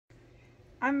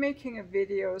I'm making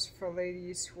videos for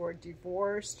ladies who are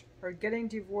divorced or getting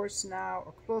divorced now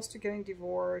or close to getting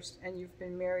divorced, and you've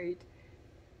been married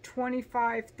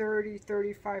 25, 30,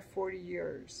 35, 40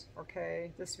 years,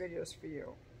 okay? This video is for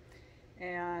you.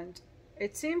 And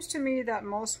it seems to me that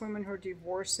most women who are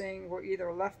divorcing were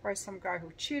either left by some guy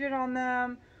who cheated on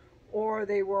them, or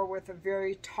they were with a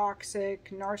very toxic,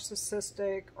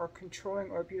 narcissistic, or controlling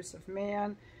or abusive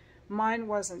man. Mine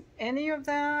wasn't any of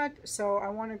that, so I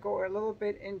want to go a little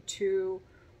bit into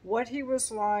what he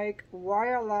was like,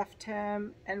 why I left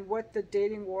him, and what the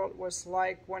dating world was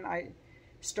like when I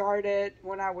started,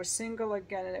 when I was single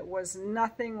again, and it was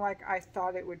nothing like I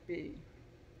thought it would be.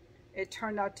 It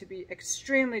turned out to be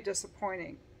extremely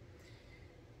disappointing.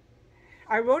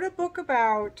 I wrote a book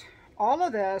about all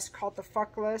of this called The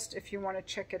Fuck List, if you want to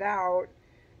check it out,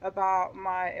 about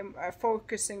my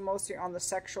focusing mostly on the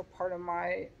sexual part of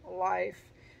my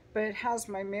life, but it has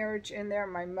my marriage in there,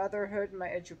 my motherhood, my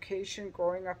education,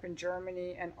 growing up in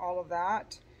Germany, and all of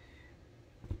that.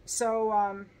 So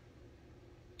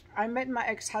I met my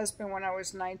ex-husband when I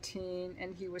was 19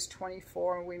 and he was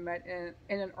 24, and we met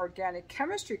in an organic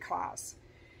chemistry class.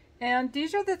 And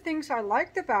these are the things I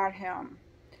liked about him.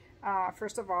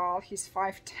 First of all, he's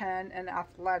 5'10" and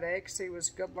athletic, so he was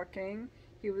good looking.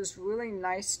 He was really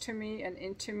nice to me and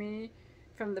into me.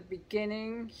 From the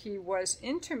beginning, he was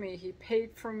into me. He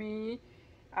paid for me.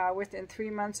 Within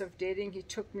 3 months of dating, he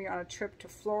took me on a trip to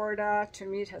Florida to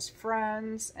meet his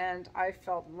friends, and I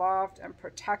felt loved and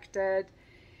protected.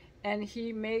 And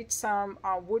he made some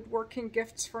woodworking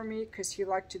gifts for me because he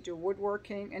liked to do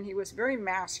woodworking, and he was very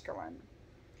masculine.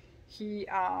 He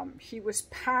was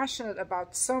passionate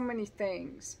about so many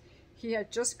things. He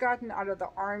had just gotten out of the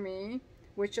army,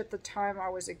 which at the time I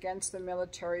was against the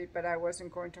military, but I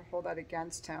wasn't going to hold that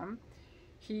against him.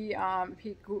 He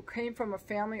came from a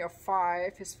family of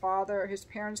 5. His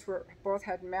parents both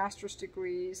had master's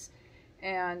degrees,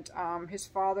 and his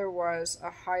father was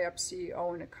a high-up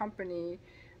CEO in a company.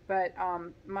 But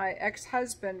my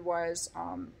ex-husband was,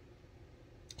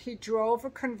 he drove a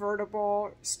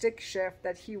convertible stick shift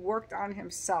that he worked on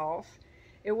himself.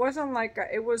 It wasn't like,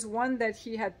 it was one that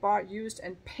he had bought used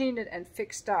and painted and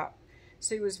fixed up.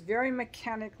 So he was very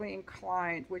mechanically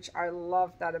inclined, which I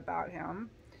loved that about him.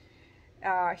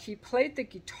 He played the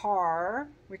guitar,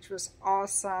 which was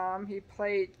awesome. He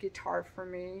played guitar for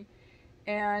me.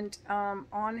 And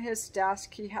on his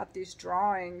desk, he had these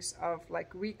drawings of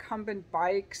like recumbent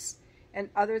bikes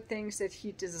and other things that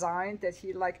he designed that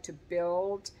he liked to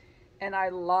build. And I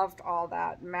loved all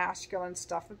that masculine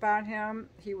stuff about him.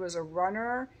 He was a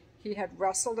runner. He had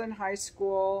wrestled in high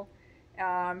school.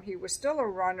 He was still a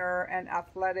runner and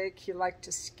athletic. He liked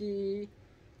to ski.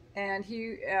 And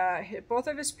both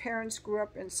of his parents grew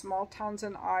up in small towns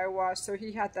in Iowa, so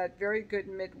he had that very good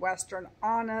Midwestern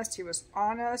honest. He was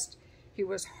honest. He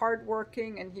was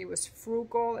hardworking, and he was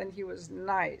frugal, and he was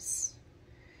nice.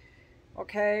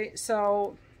 Okay,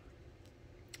 so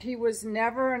he was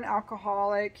never an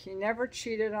alcoholic. He never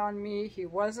cheated on me. He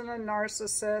wasn't a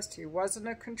narcissist. He wasn't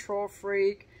a control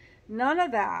freak. None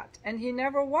of that, and he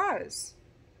never was.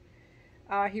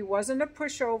 He wasn't a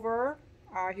pushover.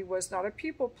 He was not a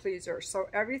people pleaser. So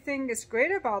everything is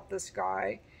great about this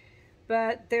guy.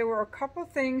 But there were a couple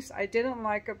things I didn't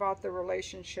like about the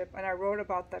relationship, and I wrote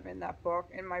about them in that book,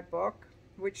 in my book,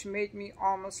 which made me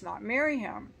almost not marry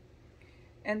him.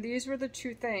 And these were the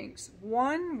two things.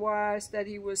 One was that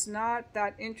he was not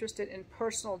that interested in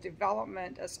personal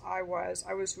development as I was.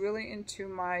 I was really into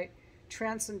my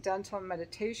transcendental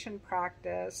meditation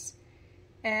practice,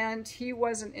 and he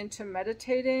wasn't into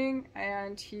meditating,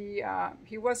 and he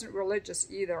wasn't religious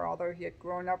either, although he had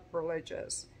grown up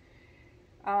religious.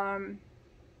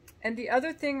 And the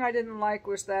other thing I didn't like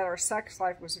was that our sex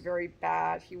life was very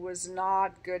bad. He was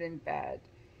not good in bed.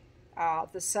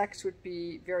 The sex would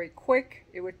be very quick.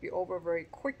 It would be over very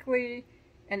quickly,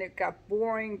 and it got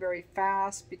boring very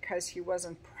fast because he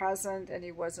wasn't present and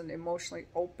he wasn't emotionally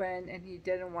open, and he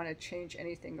didn't want to change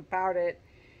anything about it.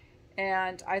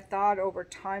 And I thought over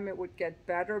time it would get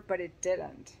better, but it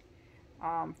didn't.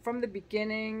 From the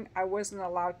beginning, I wasn't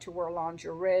allowed to wear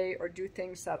lingerie or do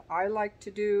things that I like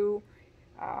to do.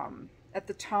 At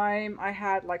the time, I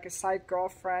had like a side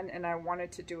girlfriend, and I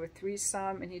wanted to do a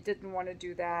threesome, and he didn't want to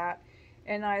do that.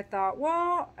 And I thought,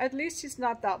 well, at least he's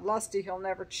not that lusty. He'll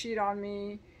never cheat on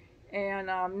me. And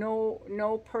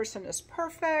no person is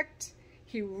perfect.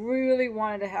 He really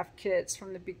wanted to have kids.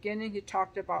 From the beginning, he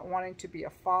talked about wanting to be a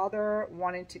father,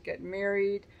 wanting to get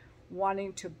married,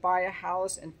 wanting to buy a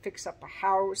house and fix up a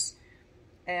house.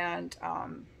 And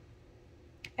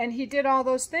he did all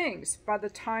those things. By the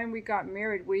time we got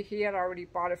married, he had already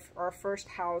bought our first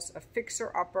house, a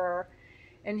fixer-upper,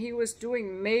 And he was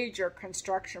doing major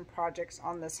construction projects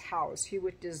on this house. He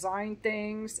would design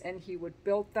things and he would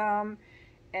build them.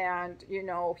 And, you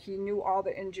know, he knew all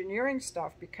the engineering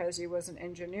stuff because he was an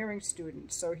engineering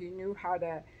student. So he knew how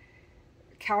to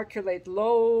calculate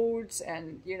loads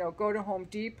and, you know, go to Home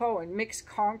Depot and mix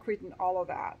concrete and all of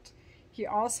that. He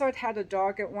also had a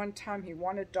dog at one time. He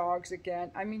wanted dogs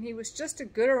again. I mean, he was just a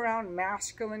good around,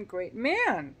 masculine, great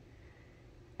man.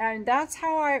 And that's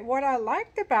what I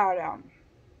liked about him.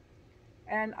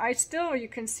 And I still, you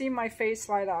can see my face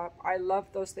light up. I love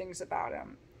those things about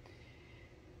him.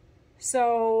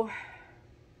 So,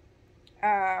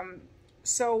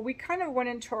 so we kind of went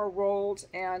into our roles,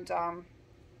 and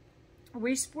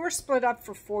we were split up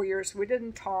for 4 years. We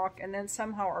didn't talk, and then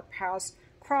somehow our paths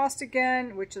crossed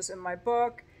again, which is in my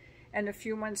book. And a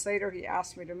few months later, he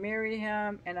asked me to marry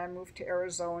him, and I moved to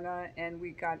Arizona, and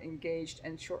we got engaged,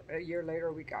 and a year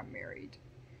later, we got married.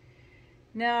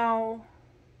 Now,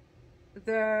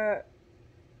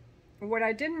 what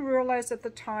I didn't realize at the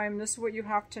time, this is what you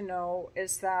have to know,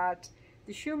 is that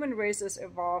the human race is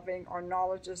evolving, our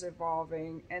knowledge is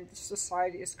evolving, and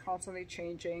society is constantly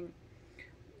changing.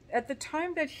 At the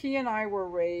time that he and I were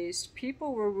raised,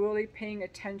 people were really paying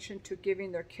attention to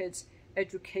giving their kids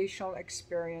educational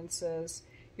experiences,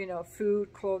 you know,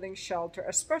 food, clothing, shelter,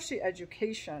 especially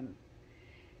education,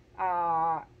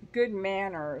 good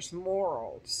manners,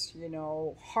 morals, you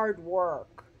know, hard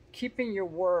work, keeping your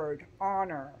word,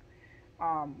 honor,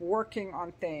 working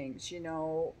on things, you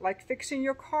know, like fixing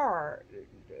your car.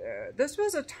 This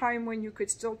was a time when you could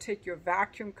still take your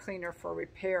vacuum cleaner for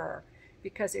repair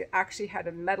because it actually had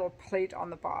a metal plate on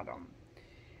the bottom.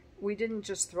 We didn't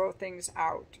just throw things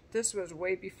out. This was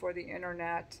way before the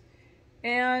internet.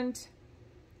 And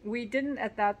we didn't,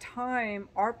 at that time,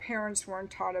 our parents weren't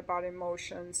taught about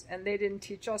emotions, and they didn't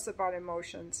teach us about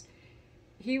emotions.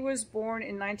 He was born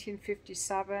in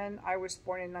 1957. I was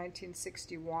born in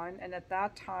 1961. And at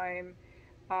that time,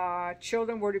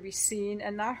 children were to be seen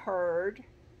and not heard.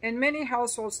 In many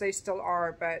households, they still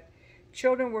are, but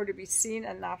children were to be seen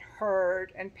and not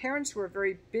heard. And parents were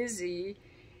very busy.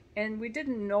 And we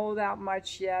didn't know that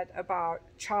much yet about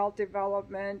child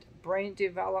development, brain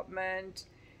development,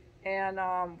 and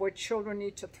what children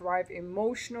need to thrive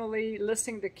emotionally,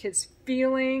 listening to kids'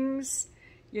 feelings.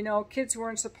 You know, kids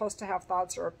weren't supposed to have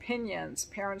thoughts or opinions.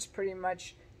 Parents pretty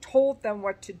much told them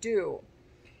what to do.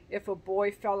 If a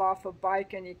boy fell off a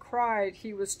bike and he cried,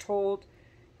 he was told,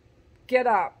 get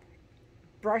up,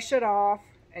 brush it off,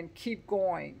 and keep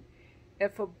going.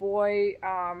 If a boy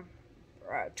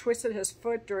twisted his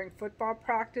foot during football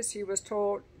practice, he was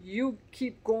told, you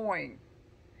keep going.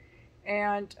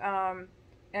 And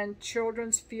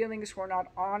children's feelings were not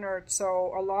honored,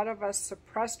 so a lot of us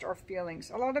suppressed our feelings.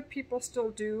 A lot of people still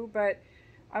do, but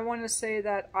I want to say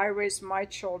that I raised my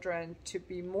children to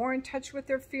be more in touch with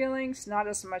their feelings, not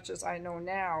as much as I know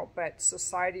now, but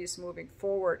society is moving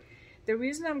forward. The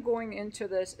reason I'm going into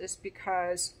this is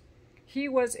because he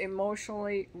was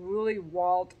emotionally really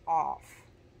walled off.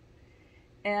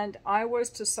 And I was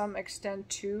to some extent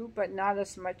too, but not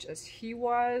as much as he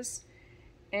was.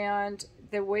 And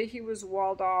the way he was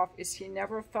walled off is he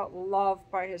never felt loved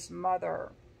by his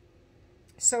mother.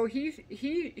 So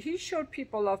he showed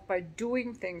people love by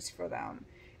doing things for them.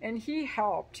 And he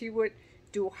helped. He would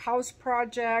do house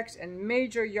projects and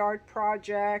major yard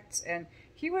projects. And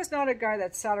he was not a guy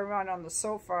that sat around on the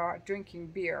sofa drinking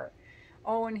beer.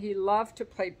 Oh, and he loved to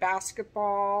play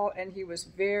basketball, and he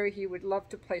would love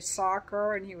to play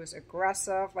soccer, and he was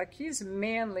aggressive. Like, he's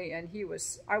manly, and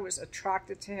I was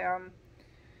attracted to him.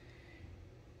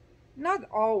 Not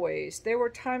always. There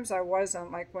were times I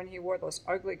wasn't, like when he wore those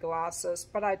ugly glasses,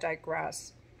 but I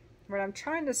digress. What I'm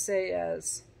trying to say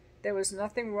is there was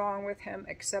nothing wrong with him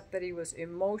except that he was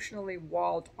emotionally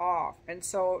walled off. And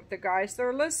so the guys that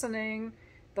are listening,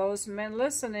 those men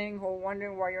listening who are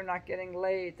wondering why you're not getting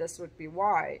laid, this would be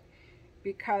why.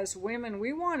 Because women,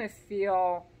 we want to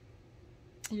feel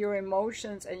your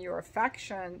emotions and your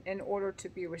affection in order to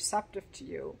be receptive to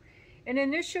you. And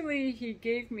initially, he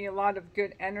gave me a lot of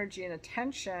good energy and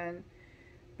attention,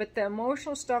 but the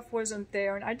emotional stuff wasn't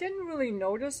there. And I didn't really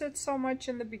notice it so much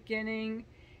in the beginning.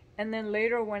 And then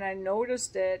later when I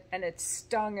noticed it and it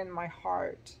stung in my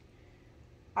heart,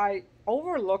 I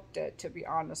overlooked it, to be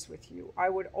honest with you. I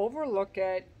would overlook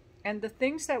it, and the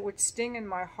things that would sting in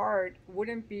my heart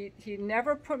wouldn't be, he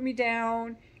never put me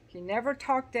down, he never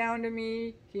talked down to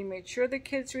me, he made sure the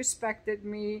kids respected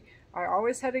me, I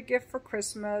always had a gift for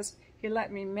Christmas, he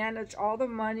let me manage all the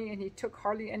money, and he took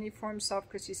hardly any for himself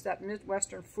because he's that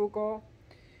Midwestern frugal.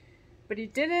 But he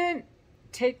didn't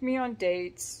take me on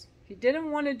dates, He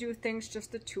didn't want to do things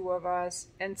just the two of us,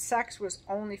 and sex was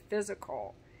only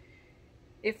physical.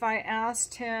 If I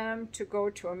asked him to go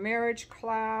to a marriage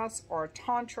class or a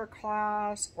tantra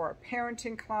class or a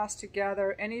parenting class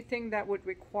together, anything that would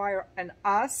require an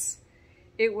us,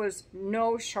 it was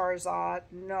no, Shahrzad,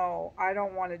 no, I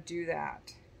don't want to do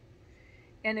that.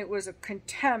 And it was a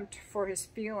contempt for his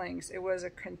feelings. It was a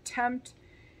contempt.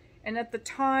 And at the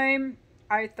time,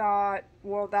 I thought,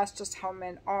 well, that's just how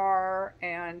men are.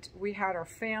 And we had our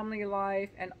family life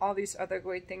and all these other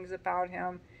great things about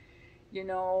him. You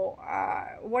know,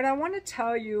 what I want to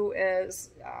tell you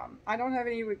is, I don't have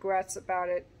any regrets about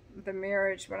it, the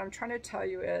marriage. What I'm trying to tell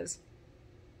you is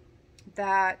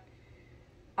that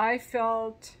I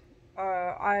felt,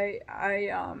 I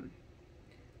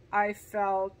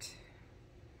felt,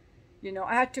 you know,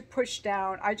 I had to push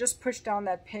down. I just pushed down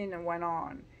that pain and went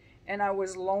on. And I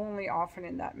was lonely often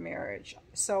in that marriage.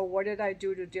 So what did I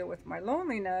do to deal with my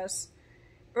loneliness?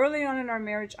 Early on in our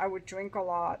marriage, I would drink a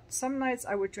lot. Some nights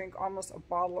I would drink almost a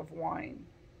bottle of wine.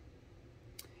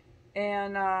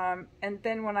 And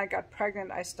then when I got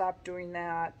pregnant, I stopped doing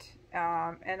that.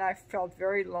 And I felt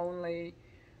very lonely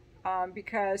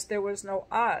because there was no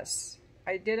us.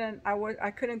 I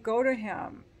couldn't go to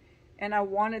him. And I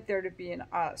wanted there to be an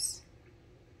us.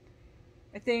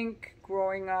 I think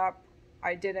growing up,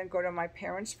 I didn't go to my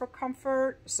parents for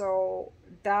comfort, so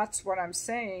that's what I'm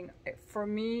saying. For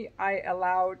me, I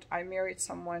married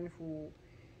someone who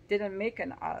didn't make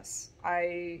an us.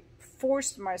 I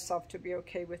forced myself to be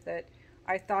okay with it.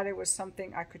 I thought it was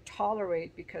something I could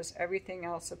tolerate because everything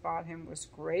else about him was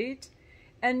great.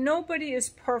 And nobody is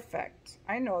perfect.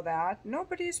 I know that.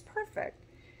 Nobody is perfect.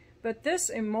 But this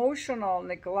emotional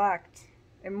neglect,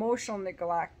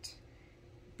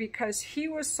 because he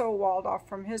was so walled off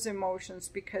from his emotions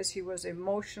because he was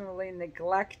emotionally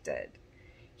neglected.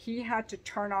 He had to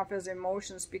turn off his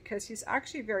emotions because he's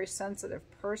actually a very sensitive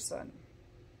person.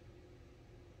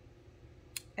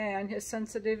 And his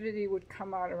sensitivity would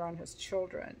come out around his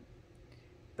children.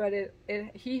 But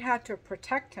he had to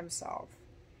protect himself.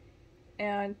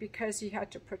 And because he had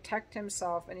to protect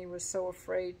himself and he was so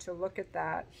afraid to look at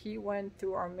that, he went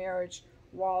through our marriage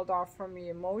walled off from me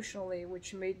emotionally,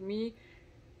 which made me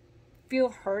feel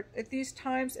hurt at these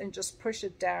times and just push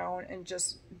it down and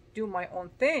just do my own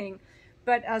thing.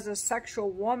 But as a sexual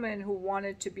woman who I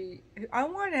wanted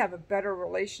to have a better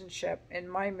relationship in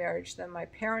my marriage than my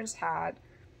parents had.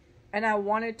 And I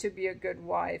wanted to be a good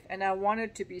wife, and I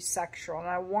wanted to be sexual, and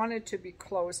I wanted to be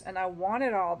close, and I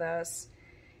wanted all this.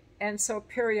 And so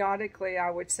periodically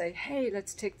I would say, hey,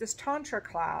 let's take this tantra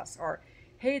class, or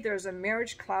hey, there's a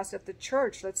marriage class at the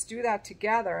church, let's do that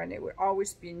together. And it would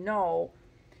always be no.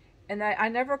 And I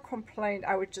never complained.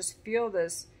 I would just feel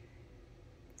this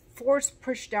force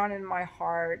pushed down in my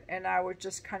heart, and I would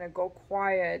just kind of go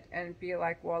quiet and be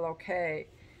like, well, okay.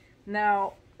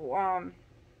 Now,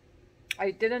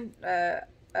 I didn't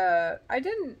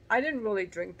really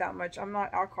drink that much.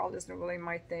 Alcohol isn't really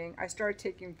my thing. I started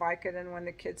taking Vicodin when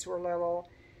the kids were little.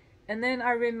 And then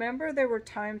I remember there were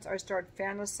times I started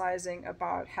fantasizing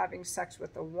about having sex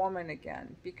with a woman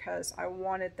again because I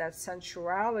wanted that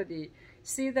sensuality.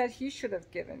 See, that he should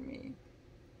have given me.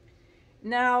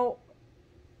 Now,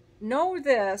 know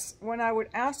this, when I would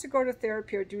ask to go to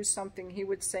therapy or do something, he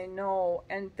would say no.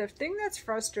 And the thing that's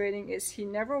frustrating is he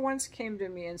never once came to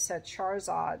me and said,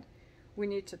 Shahrzad, we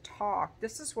need to talk.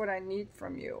 This is what I need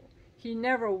from you. He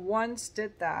never once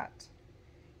did that.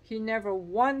 He never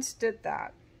once did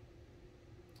that.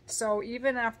 So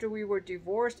even after we were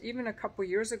divorced, even a couple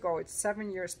years ago, it's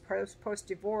 7 years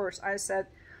post-divorce, I said,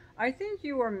 I think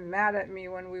you were mad at me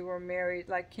when we were married.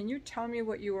 Like, can you tell me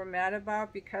what you were mad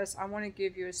about? Because I want to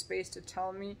give you a space to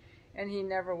tell me. And he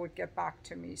never would get back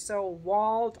to me. So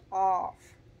walled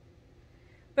off.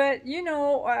 But, you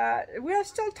know, we'll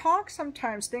still talk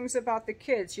sometimes, things about the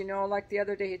kids. You know, like the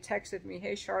other day he texted me,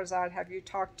 hey, Shahrzad, have you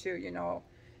talked to, you know,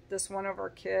 this one of our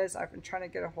kids? I've been trying to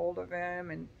get a hold of him.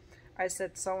 And I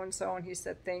said so-and-so, and he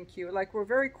said thank you. Like, we're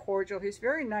very cordial. He's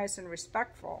very nice and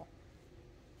respectful.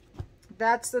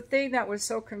 That's the thing that was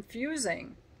so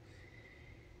confusing.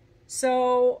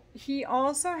 So he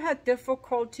also had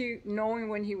difficulty knowing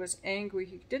when he was angry.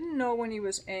 He didn't know when he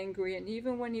was angry, and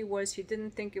even when he was, he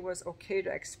didn't think it was okay to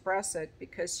express it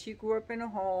because he grew up in a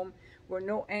home where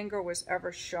no anger was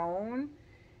ever shown.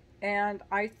 And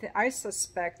I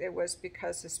suspect it was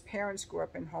because his parents grew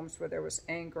up in homes where there was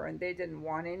anger and they didn't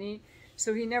want any.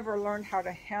 So he never learned how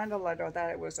to handle it or that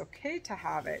it was okay to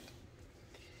have it.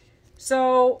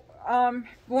 So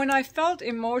when I felt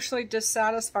emotionally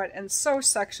dissatisfied and so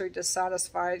sexually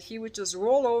dissatisfied, he would just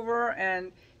roll over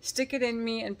and stick it in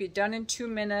me and be done in 2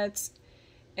 minutes.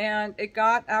 And it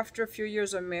got after a few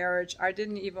years of marriage, I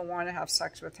didn't even want to have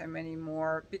sex with him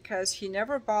anymore because he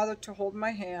never bothered to hold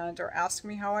my hand or ask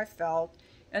me how I felt,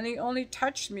 and he only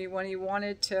touched me when he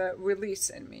wanted to release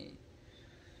in me.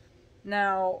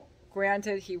 Now,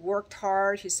 granted, he worked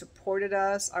hard, he supported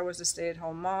us, I was a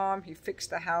stay-at-home mom, he fixed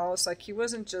the house, like he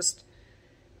wasn't just,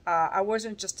 I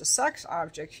wasn't just a sex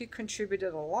object, he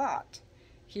contributed a lot.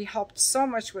 He helped so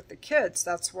much with the kids,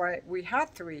 that's why we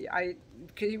had three.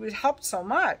 He helped so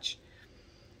much.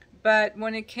 But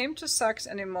when it came to sex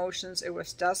and emotions, it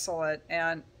was desolate.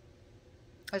 And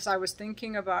as I was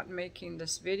thinking about making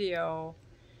this video,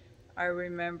 I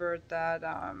remembered that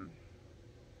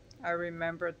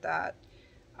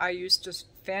I used to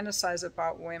fantasize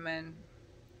about women,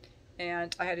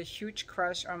 and I had a huge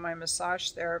crush on my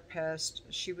massage therapist.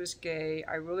 She was gay.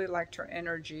 I really liked her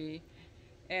energy,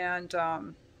 and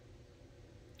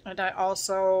I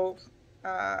also,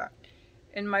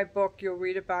 in my book, you'll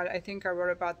read about it. I think I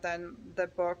wrote about that in the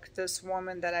book. This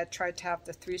woman that I tried to have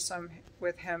the threesome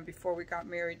with him before we got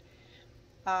married.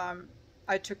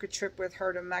 I took a trip with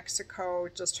her to Mexico,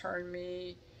 just her and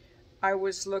me. I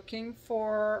was looking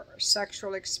for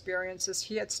sexual experiences.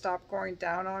 He had stopped going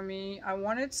down on me. I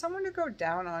wanted someone to go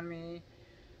down on me.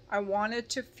 I wanted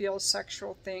to feel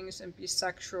sexual things and be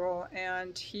sexual,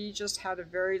 and he just had a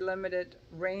very limited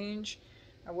range.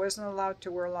 I wasn't allowed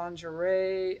to wear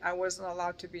lingerie. I wasn't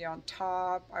allowed to be on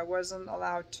top. I wasn't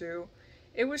allowed to.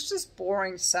 It was just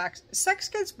boring sex. Sex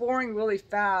gets boring really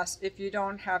fast if you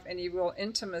don't have any real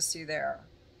intimacy there.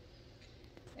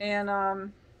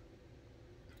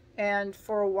 And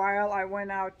for a while I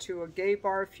went out to a gay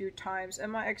bar a few times,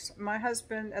 and my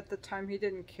husband at the time, he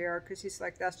didn't care because he's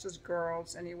like, that's just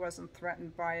girls, and he wasn't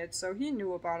threatened by it, so he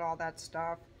knew about all that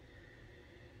stuff.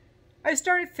 I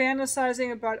started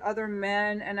fantasizing about other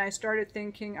men, and I started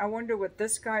thinking, I wonder what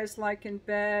this guy's like in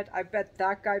bed. I bet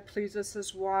that guy pleases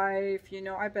his wife. You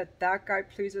know, I bet that guy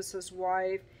pleases his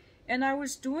wife. And I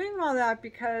was doing all that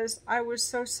because I was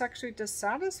so sexually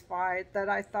dissatisfied that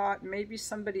I thought maybe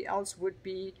somebody else would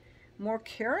be more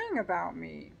caring about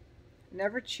me.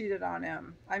 Never cheated on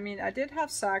him. I mean, I did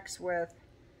have sex with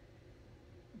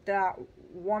that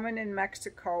woman in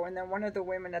Mexico and then one of the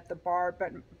women at the bar,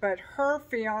 but her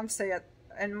fiance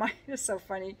and mine is so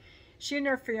funny. She and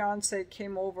her fiance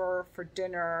came over for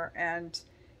dinner, and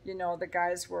you know, the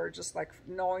guys were just like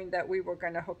knowing that we were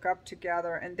going to hook up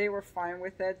together, and they were fine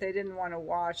with it. They didn't want to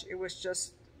watch. It was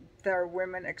just their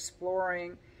women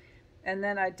exploring. And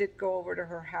then I did go over to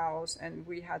her house and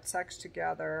we had sex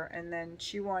together, and then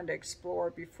she wanted to explore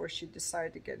before she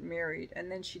decided to get married.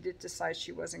 And then she did decide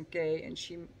she wasn't gay, and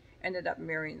she ended up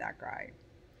marrying that guy.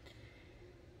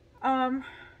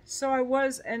 So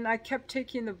I kept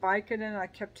taking the Vicodin,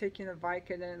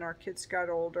 and our kids got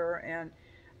older, and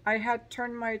I had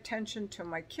turned my attention to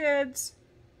my kids,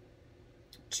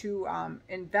 to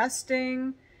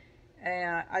investing,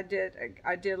 and I did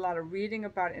a lot of reading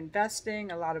about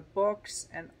investing, a lot of books,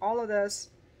 and all of this.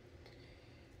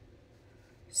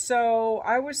 So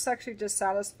I was sexually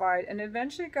dissatisfied, and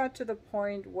eventually got to the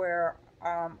point where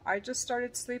I just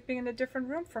started sleeping in a different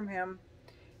room from him,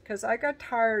 because I got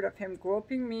tired of him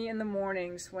groping me in the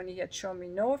mornings when he had shown me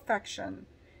no affection,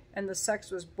 and the sex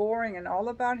was boring and all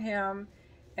about him,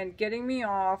 and getting me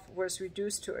off was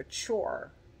reduced to a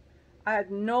chore. I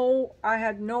had no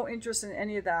interest in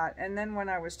any of that. And then when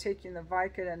I was taking the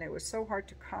Vicodin, it was so hard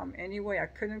to come anyway. I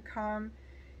couldn't come,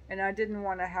 and I didn't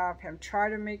want to have him try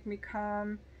to make me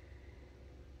come.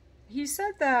 He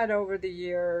said that over the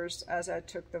years, as I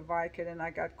took the Vicodin, I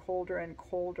got colder and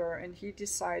colder, and he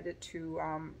decided to,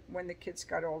 when the kids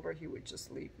got older, he would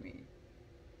just leave me.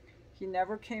 He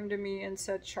never came to me and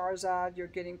said, Shahrzad, you're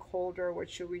getting colder, what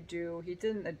should we do? He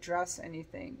didn't address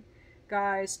anything.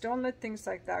 Guys, don't let things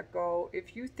like that go.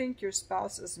 If you think your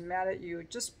spouse is mad at you,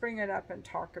 just bring it up and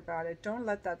talk about it. Don't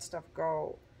let that stuff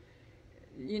go.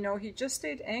 You know, he just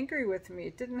stayed angry with me.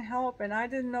 It didn't help, and I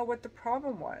didn't know what the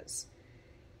problem was.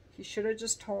 He should have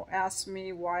just asked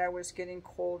me why I was getting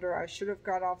colder. I should have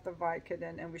got off the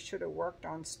Vicodin, and we should have worked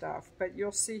on stuff. But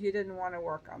you'll see he didn't want to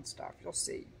work on stuff. You'll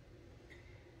see.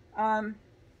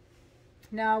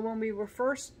 Now, when we were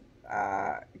first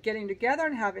getting together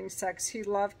and having sex, he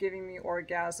loved giving me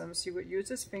orgasms. He would use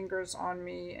his fingers on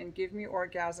me and give me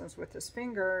orgasms with his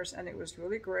fingers, and it was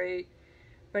really great.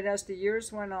 But as the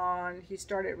years went on, he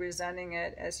started resenting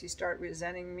it, as he started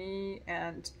resenting me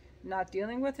and not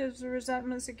dealing with his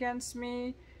resentments against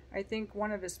me. I think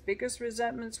one of his biggest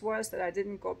resentments was that I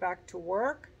didn't go back to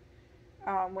work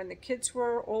when the kids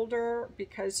were older,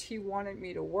 because he wanted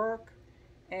me to work.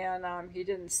 And he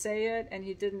didn't say it, and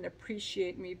he didn't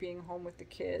appreciate me being home with the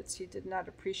kids. He did not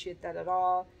appreciate that at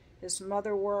all. His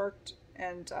mother worked,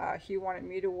 and he wanted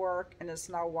me to work, and his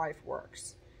now wife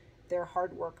works. They're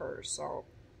hard workers, so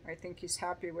I think he's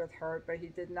happy with her, but he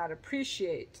did not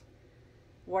appreciate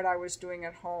what I was doing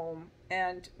at home.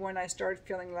 And when I started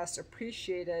feeling less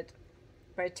appreciated,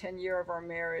 by 10 years of our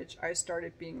marriage, I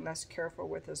started being less careful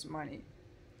with his money.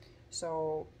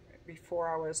 So before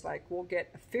I was like, we'll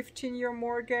get a 15-year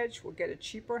mortgage, we'll get a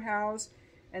cheaper house,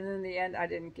 and in the end, I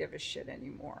didn't give a shit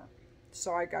anymore.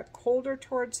 So I got colder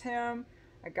towards him,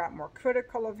 I got more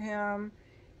critical of him,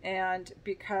 and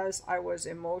because I was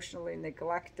emotionally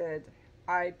neglected,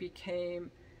 I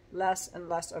became less and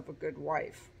less of a good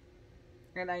wife.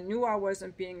 And I knew I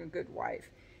wasn't being a good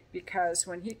wife, because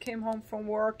when he came home from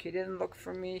work, he didn't look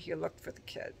for me, he looked for the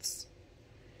kids.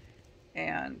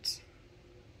 And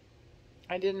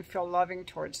I didn't feel loving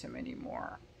towards him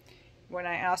anymore. When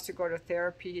I asked to go to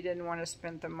therapy, he didn't want to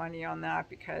spend the money on that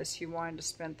because he wanted to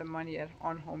spend the money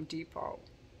on Home Depot.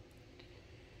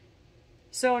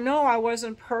 So no, I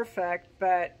wasn't perfect,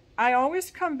 but I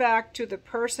always come back to the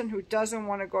person who doesn't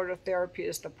want to go to therapy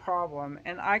is the problem,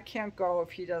 and I can't go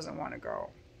if he doesn't want to go.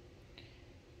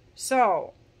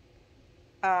 So,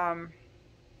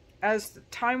 as the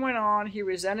time went on, he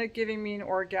resented giving me an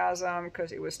orgasm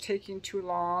because it was taking too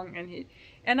long,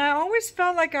 and I always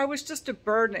felt like I was just a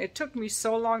burden. It took me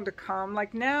so long to come.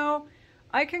 Like now,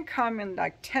 I can come in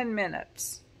like 10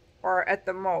 minutes, or at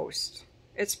the most.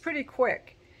 It's pretty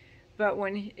quick. But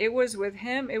when it was with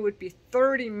him, it would be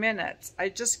 30 minutes. I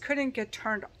just couldn't get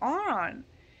turned on.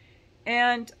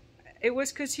 And it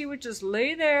was because he would just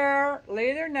lay there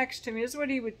next to me. This is what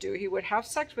he would do. He would have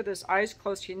sex with his eyes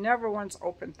closed. He never once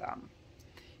opened them.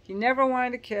 He never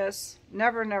wanted to kiss.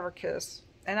 Never kiss.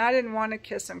 And I didn't want to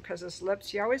kiss him because his lips,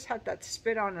 he always had that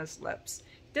spit on his lips.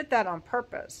 He did that on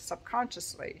purpose,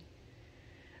 subconsciously.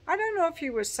 I don't know if he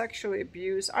was sexually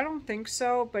abused. I don't think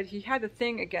so, but he had a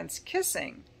thing against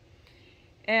kissing.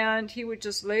 And he would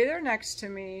just lay there next to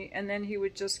me, and then he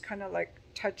would just kind of like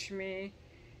touch me.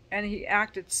 And he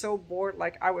acted so bored,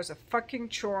 like I was a fucking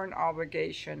chore and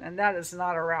obligation. And that is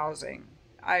not arousing.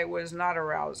 I was not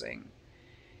arousing.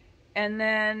 And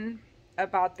then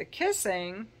about the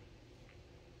kissing,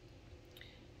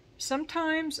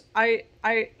 sometimes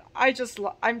I'm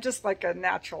just like a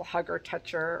natural hugger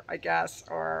toucher, I guess.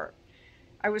 Or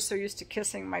I was so used to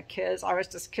kissing my kids, I was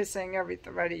just kissing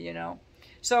everybody, you know.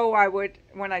 So I would,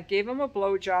 when I gave him a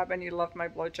blowjob, and he loved my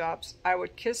blowjobs, I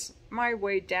would kiss my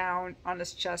way down on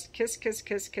his chest, kiss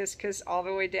all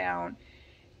the way down,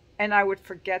 and I would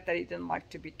forget that he didn't like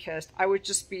to be kissed. I would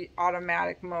just be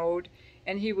automatic mode,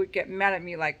 and he would get mad at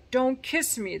me like, don't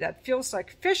kiss me, that feels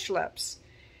like fish lips.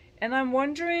 And I'm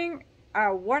wondering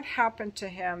what happened to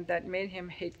him that made him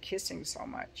hate kissing so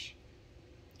much.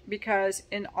 Because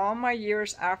in all my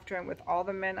years after, and with all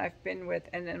the men I've been with,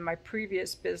 and in my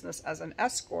previous business as an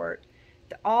escort,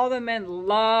 all the men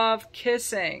love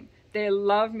kissing. They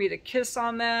love me to kiss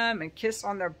on them and kiss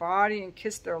on their body and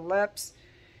kiss their lips.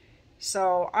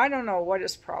 So I don't know what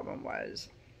his problem was.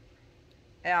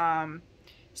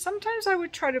 Sometimes I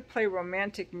would try to play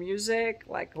romantic music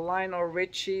like Lionel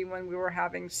Richie when we were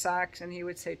having sex, and he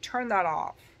would say, turn that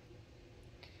off.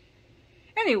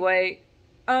 Anyway,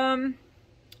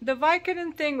 the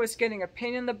Vicodin thing was getting a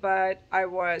pain in the butt. I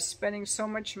was spending so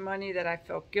much money that I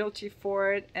felt guilty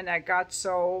for it, and I got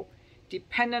so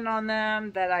dependent on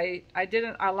them that I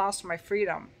lost my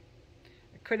freedom.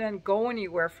 I couldn't go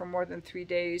anywhere for more than 3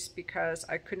 days because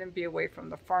I couldn't be away from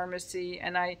the pharmacy,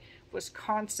 and I was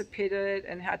constipated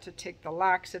and had to take the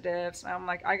laxatives. And I'm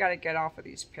like, I gotta get off of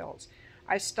these pills.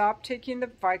 I stopped taking the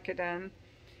Vicodin,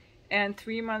 and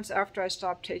 3 months after I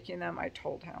stopped taking them, I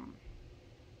told him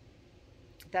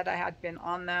that I had been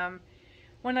on them.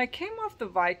 When I came off the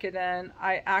Vicodin,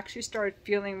 I actually started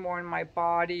feeling more in my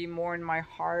body, more in my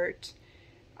heart.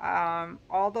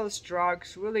 All those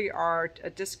drugs really are a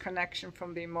disconnection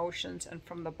from the emotions and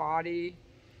from the body.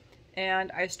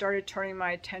 And I started turning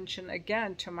my attention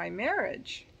again to my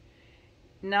marriage.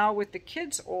 Now with the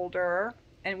kids older,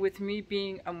 and with me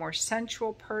being a more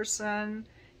sensual person,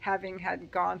 having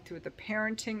had gone through the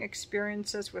parenting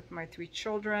experiences with my 3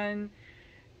 children,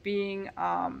 being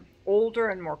older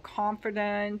and more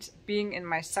confident, being in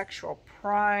my sexual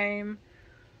prime,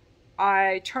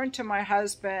 I turned to my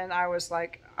husband. I was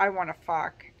like, I want to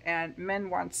fuck, and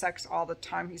men want sex all the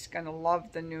time. He's going to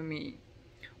love the new me.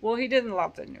 Well, he didn't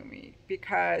love the new me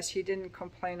because he didn't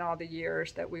complain all the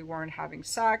years that we weren't having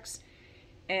sex,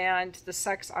 and the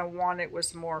sex I wanted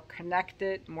was more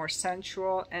connected, more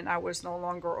sensual, and I was no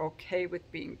longer okay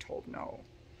with being told no.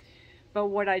 But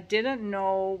what I didn't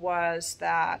know was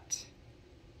that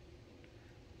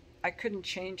I couldn't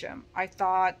change him. I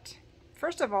thought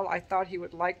First of all, I thought he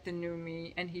would like the new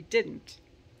me, and he didn't.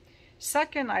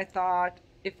 Second, I thought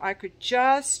if I could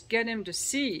just get him to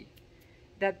see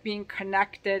that being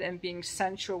connected and being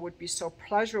sensual would be so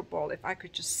pleasurable, if I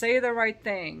could just say the right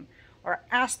thing or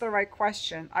ask the right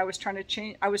question. I was trying to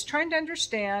change. I was trying to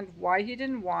understand why he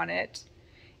didn't want it,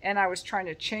 and I was trying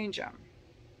to change him.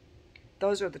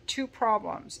 Those are the two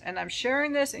problems, and I'm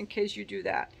sharing this in case you do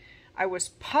that. I was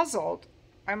puzzled.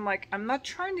 I'm like, I'm not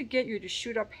trying to get you to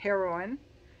shoot up heroin.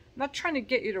 I'm not trying to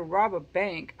get you to rob a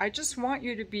bank. I just want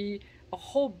you to be a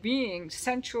whole being,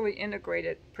 sensually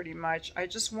integrated, pretty much. I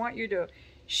just want you to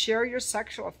share your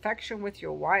sexual affection with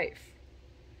your wife.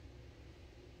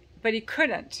 But he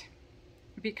couldn't,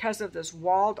 because of this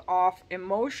walled off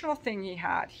emotional thing he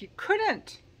had. He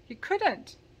couldn't. He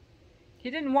couldn't. He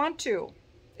didn't want to.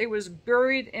 It was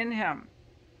buried in him.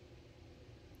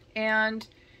 And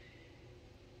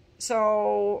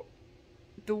so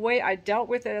the way I dealt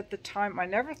with it at the time, I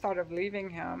never thought of leaving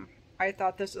him. I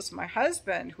thought, this is my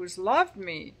husband who's loved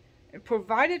me and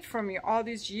provided for me all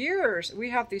these years. We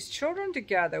have these children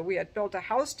together. We had built a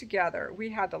house together.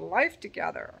 We had a life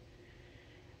together.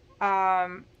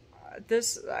 I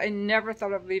never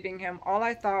thought of leaving him. All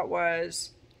I thought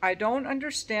was, I don't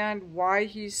understand why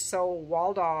he's so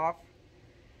walled off.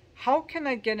 How can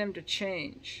I get him to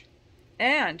change?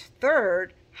 And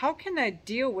third, how can I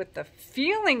deal with the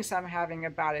feelings I'm having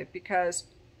about it? Because,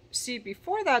 see,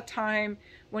 before that time,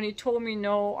 when he told me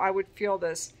no, I would feel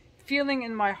this feeling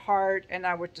in my heart and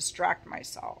I would distract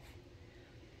myself.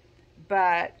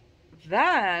 But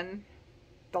then,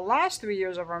 the last 3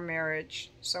 years of our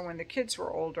marriage, so when the kids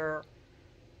were older,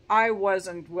 I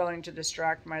wasn't willing to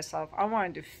distract myself. I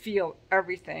wanted to feel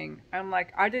everything. I'm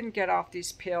like, I didn't get off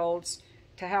these pills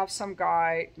to have some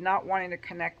guy not wanting to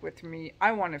connect with me.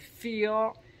 I want to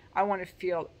feel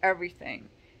everything.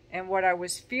 And what I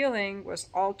was feeling was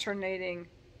alternating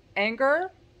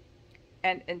anger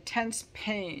and intense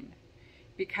pain.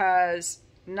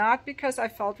 Not because I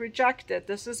felt rejected.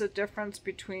 This is a difference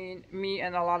between me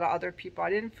and a lot of other people. I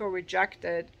didn't feel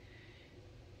rejected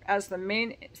as the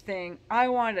main thing. I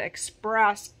wanted to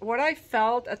express what I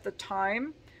felt at the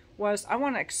time. Was I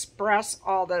want to express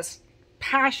all this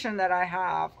passion that I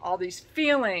have, all these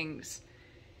feelings,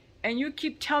 and you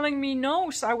keep telling me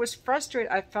no. So I was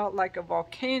frustrated. I felt like a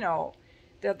volcano,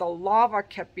 that the lava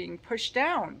kept being pushed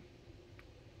down,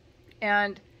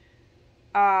 and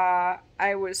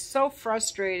I was so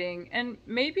frustrating. And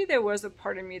maybe there was a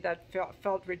part of me that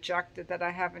felt rejected that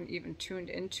I haven't even tuned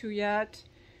into yet.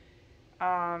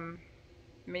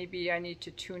 Maybe I need to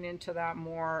tune into that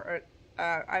more.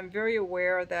 I'm very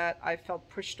aware that I felt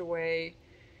pushed away.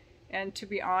 And to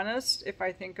be honest, if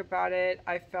I think about it,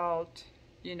 I felt,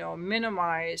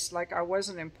 minimized, like I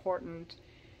wasn't important.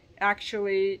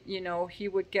 Actually, he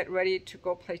would get ready to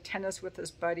go play tennis with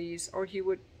his buddies, or he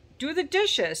would do the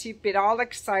dishes. He'd be all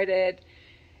excited.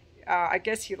 I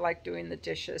guess he liked doing the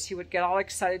dishes. He would get all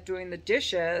excited doing the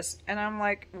dishes. And I'm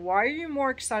like, why are you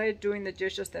more excited doing the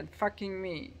dishes than fucking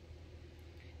me?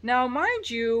 Now, mind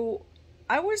you,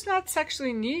 I was not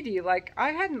sexually needy. Like,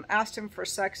 I hadn't asked him for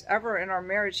sex ever in our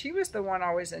marriage. He was the one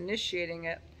always initiating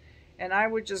it, and I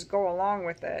would just go along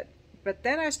with it. But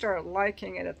then I started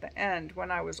liking it at the end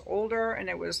when I was older, and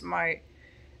it was my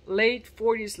late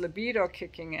 40s libido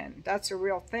kicking in. That's a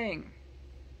real thing.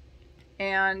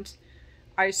 And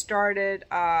I started,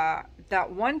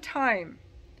 that one time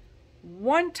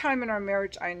in our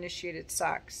marriage, I initiated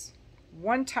sex.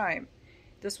 One time.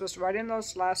 This was right in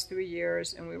those last 3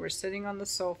 years, and we were sitting on the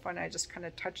sofa, and I just kind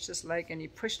of touched his leg, and he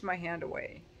pushed my hand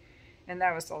away. And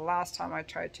that was the last time I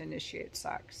tried to initiate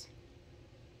sex.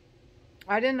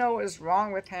 I didn't know what was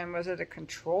wrong with him. Was it a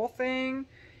control thing?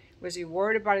 Was he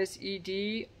worried about his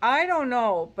ED? I don't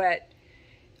know, but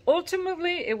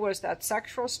ultimately, it was that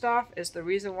sexual stuff is the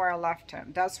reason why I left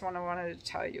him. That's what I wanted to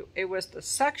tell you. It was the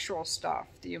sexual stuff,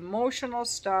 the emotional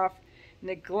stuff,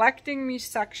 neglecting me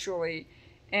sexually.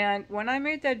 And when I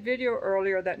made that video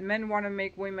earlier that men want to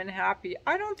make women happy,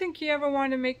 I don't think he ever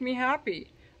wanted to make me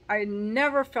happy. I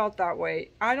never felt that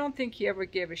way. I don't think he ever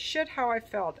gave a shit how I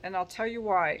felt, and I'll tell you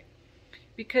why.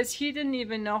 Because he didn't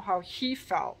even know how he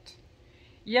felt.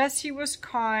 Yes, he was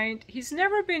kind. He's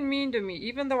never been mean to me,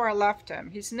 even though I left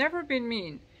him. He's never been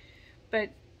mean. But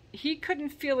he couldn't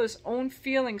feel his own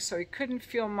feelings, so he couldn't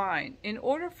feel mine. In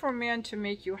order for a man to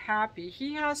make you happy,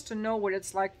 he has to know what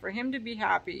it's like for him to be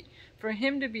happy, for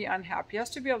him to be unhappy. He has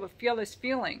to be able to feel his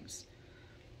feelings.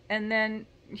 And then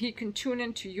he can tune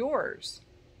into yours.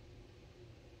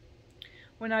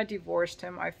 When I divorced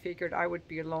him, I figured I would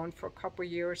be alone for a couple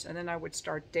years, and then I would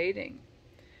start dating.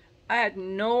 I had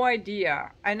no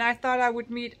idea. And I thought I would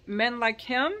meet men like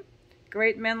him,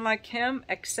 great men like him,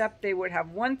 except they would have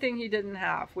one thing he didn't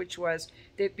have, which was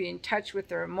they'd be in touch with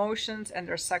their emotions and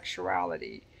their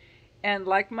sexuality. And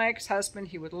like my ex-husband,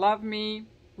 he would love me.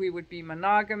 We would be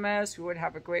monogamous. We would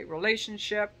have a great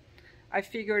relationship. I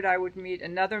figured I would meet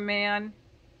another man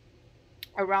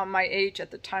around my age.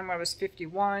 At the time I was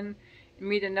 51,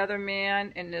 meet another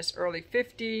man in his early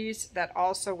 50s that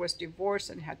also was divorced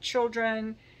and had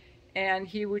children, and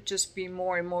he would just be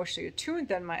more emotionally attuned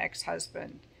than my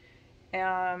ex-husband.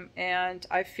 And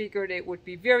I figured it would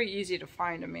be very easy to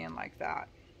find a man like that.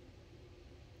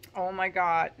 Oh my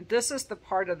God, this is the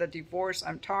part of the divorce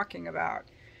I'm talking about.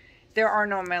 There are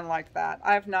no men like that.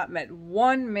 I've not met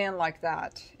one man like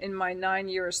that in my 9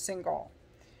 years single.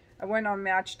 I went on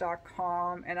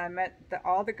Match.com and I met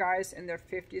all the guys in their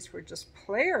 50s were just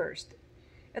players.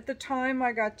 At the time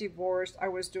I got divorced, I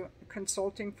was doing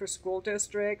consulting for school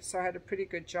districts, so I had a pretty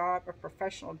good job, a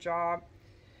professional job.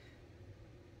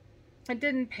 I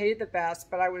didn't pay the best,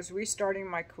 but I was restarting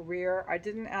my career. I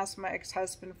didn't ask my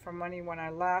ex-husband for money when I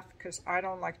left because I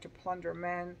don't like to plunder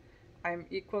men. I'm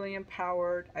equally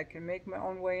empowered. I can make my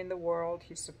own way in the world.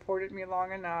 He supported me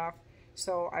long enough.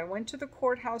 So I went to the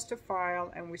courthouse to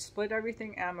file, and we split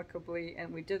everything amicably,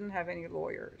 and we didn't have any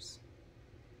lawyers.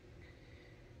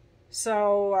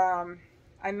 So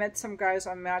I met some guys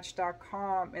on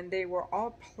Match.com, and they were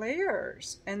all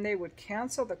players, and they would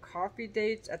cancel the coffee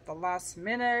dates at the last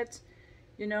minute,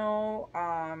 you know,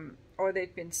 or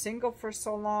they'd been single for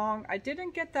so long. I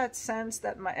didn't get that sense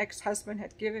that my ex-husband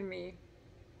had given me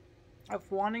of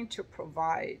wanting to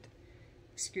provide.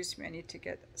 Excuse me, I need to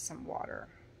get some water.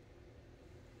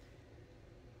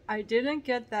 I didn't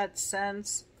get that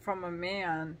sense from a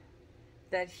man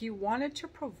that he wanted to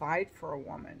provide for a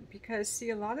woman, because see,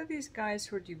 a lot of these guys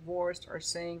who are divorced are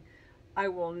saying, I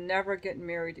will never get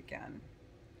married again,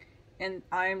 and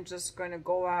I'm just going to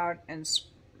go out and,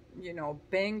 you know,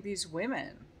 bang these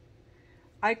women.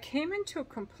 I came into a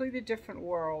completely different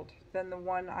world than the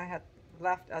one I had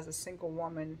left as a single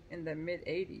woman in the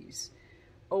mid-80s.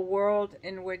 A world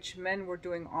in which men were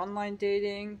doing online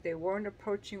dating. They weren't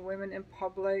approaching women in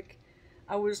public.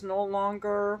 I was no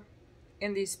longer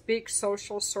in these big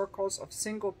social circles of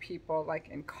single people like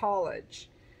in college.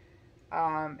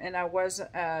 And I was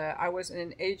in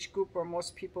an age group where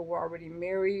most people were already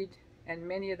married, and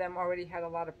many of them already had a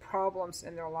lot of problems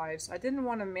in their lives. I didn't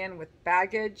want a man with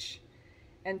baggage,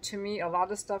 and to me a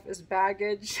lot of stuff is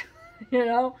baggage. You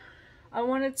know, I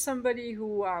wanted somebody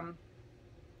who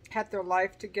had their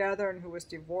life together and who was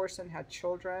divorced and had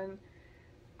children.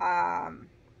 And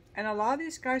a lot of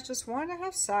these guys just wanted to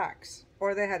have sex,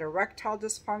 or they had erectile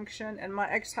dysfunction, and my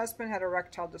ex-husband had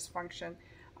erectile dysfunction.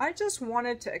 I just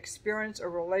wanted to experience a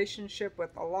relationship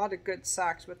with a lot of good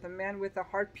sex with a man with a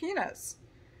hard penis.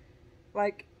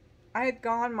 Like, I had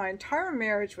gone my entire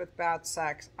marriage with bad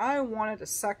sex. I wanted a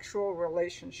sexual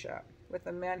relationship with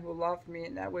a man who loved me,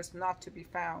 and that was not to be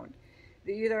found.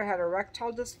 They either had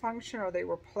erectile dysfunction or they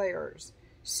were players.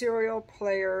 Serial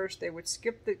players. They would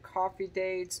skip the coffee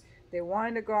dates. They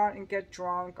wanted to go out and get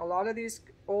drunk. A lot of these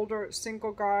older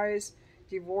single guys,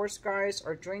 divorced guys,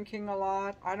 are drinking a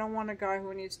lot. I don't want a guy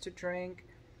who needs to drink,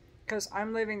 because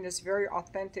I'm living this very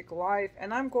authentic life,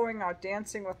 and I'm going out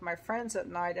dancing with my friends at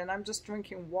night, and I'm just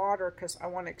drinking water because I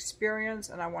want to experience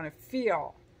and I want to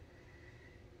feel.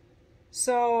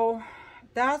 So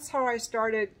that's how I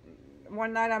started.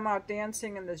 One night I'm out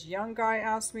dancing, and this young guy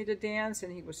asked me to dance,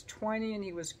 and he was 20, and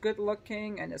he was good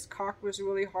looking, and his cock was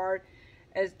really hard,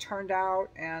 as it turned out.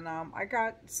 And I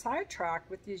got sidetracked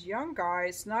with these young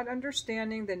guys, not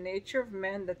understanding the nature of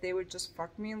men, that they would just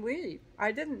fuck me and leave.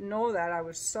 I didn't know that. I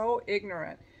was so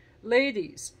ignorant.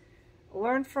 Ladies,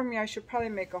 learn from me. I should probably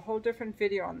make a whole different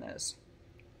video on this.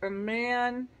 A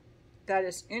man that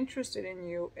is interested in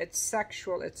you, it's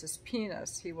sexual, it's his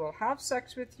penis. He will have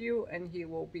sex with you, and he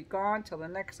will be gone till the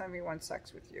next time he wants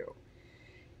sex with you.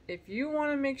 If you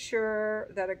want to make sure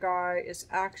that a guy is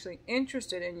actually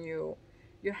interested in you,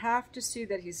 you have to see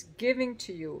that he's giving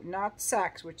to you, not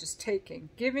sex, which is taking,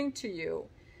 giving to you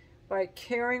by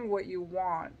caring what you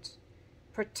want,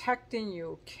 protecting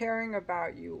you, caring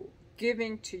about you,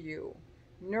 giving to you,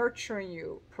 nurturing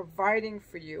you, providing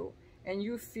for you. And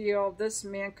you feel this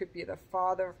man could be the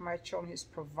father of my children. He's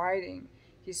providing.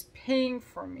 He's paying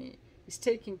for me. He's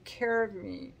taking care of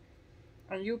me.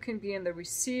 And you can be in the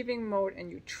receiving mode,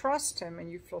 and you trust him,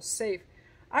 and you feel safe.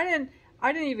 I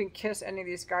didn't even kiss any of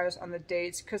these guys on the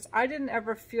dates, because I didn't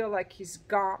ever feel like he's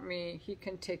got me. He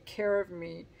can take care of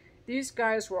me. These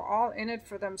guys were all in it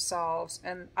for themselves,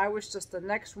 and I was just the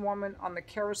next woman on the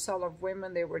carousel of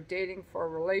women they were dating for a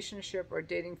relationship or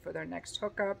dating for their next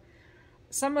hookup.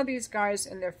 some of these guys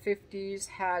in their 50s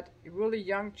had really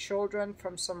young children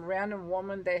from some random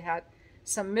woman. They had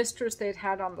some mistress they'd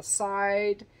had on the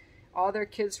side. All their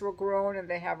kids were grown and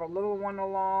they have a little one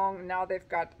along. Now they've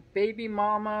got baby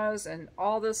mamas and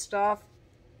all this stuff.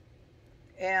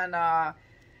 And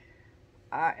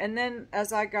then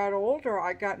as I got older,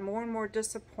 I got more and more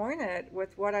disappointed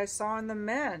with what I saw in the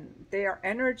men. Their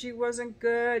energy wasn't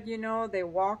good, you know. They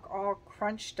walk all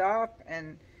crunched up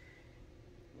and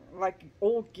like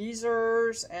old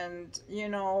geezers, and you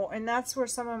know, and that's where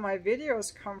some of my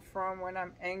videos come from when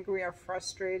I'm angry or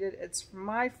frustrated. It's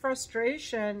my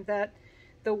frustration that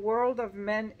the world of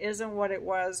men isn't what it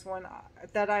was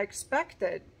that I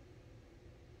expected.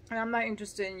 And I'm not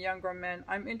interested in younger men.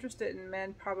 I'm interested in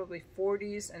men probably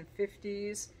 40s and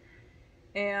 50s.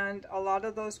 And a lot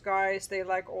of those guys, they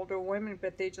like older women,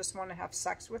 but they just want to have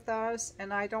sex with us.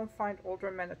 And I don't find older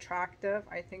men attractive.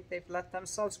 I think they've let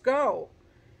themselves go.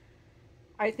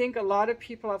 I think a lot of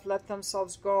people have let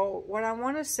themselves go. What I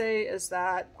want to say is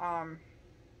that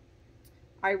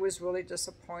I was really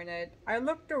disappointed. I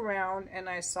looked around and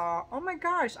I saw, oh my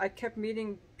gosh, I kept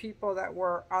meeting people that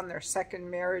were on their second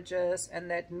marriages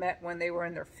and that met when they were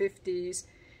in their 50s.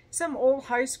 Some old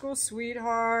high school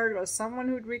sweetheart or someone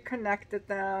who'd reconnected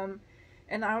them.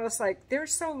 And I was like, they're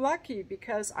so lucky,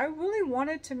 because I really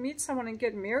wanted to meet someone and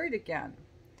get married again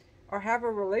or have a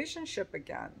relationship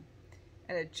again.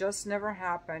 And it just never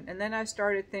happened. And then I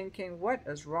started thinking, what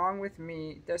is wrong with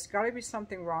me? There's got to be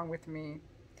something wrong with me.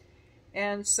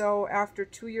 And so after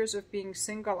 2 years of being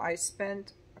single, I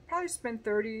probably spent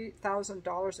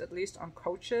 $30,000 at least on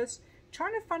coaches,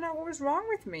 trying to find out what was wrong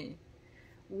with me.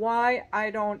 Why I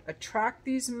don't attract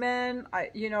these men.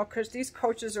 You know, because these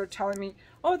coaches are telling me,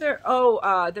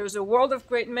 there's a world of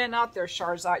great men out there,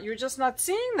 Shahrzad. You're just not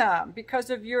seeing them because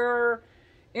of your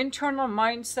internal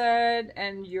mindset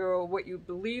and what you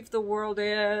believe the world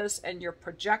is, and your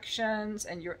projections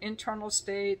and your internal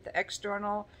state. The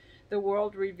external, the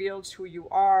world reveals who you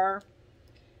are.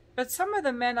 But some of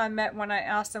the men I met, when I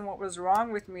asked them what was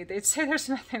wrong with me, they'd say, there's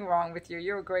nothing wrong with you.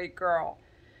 You're a great girl.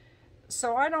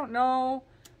 So I don't know.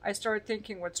 I started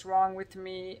thinking, what's wrong with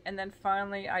me? And then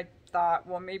finally I thought,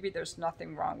 well, maybe there's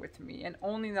nothing wrong with me. And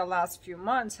only in the last few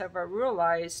months have I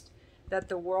realized that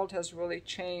the world has really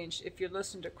changed. If you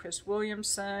listen to Chris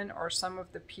Williamson or some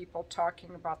of the people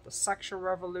talking about the sexual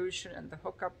revolution and the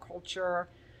hookup culture,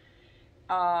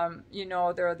 you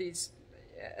know, there are these,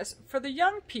 for the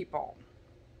young people,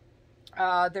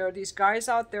 there are these guys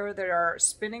out there that are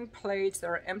spinning plates, that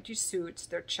are empty suits,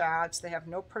 they're chads, they have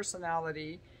no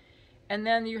personality. And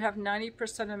then you have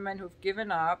 90% of men who've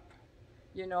given up,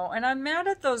 you know, and I'm mad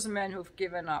at those men who've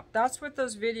given up. That's what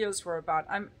those videos were about.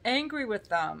 I'm angry with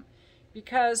them.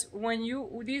 Because when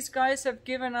these guys have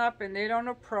given up and they don't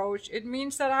approach, it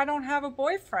means that I don't have a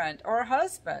boyfriend or a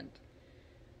husband.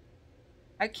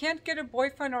 I can't get a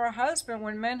boyfriend or a husband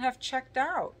when men have checked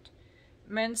out.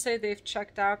 Men say they've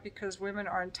checked out because women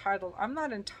are entitled. I'm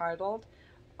not entitled.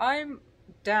 I'm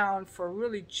down for a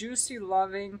really juicy,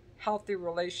 loving, healthy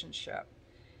relationship.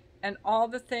 And all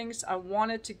the things I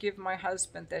wanted to give my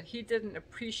husband that he didn't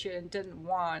appreciate and didn't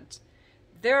want,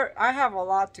 I have a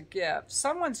lot to give.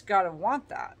 Someone's got to want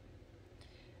that.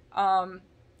 But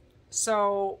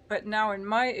now in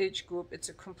my age group, it's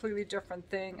a completely different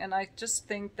thing. And I just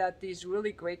think that these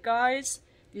really great guys,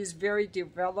 these very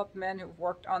developed men who've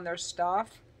worked on their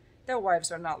stuff, their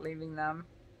wives are not leaving them.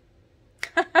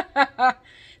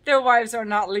 Their wives are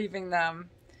not leaving them.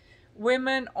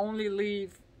 Women only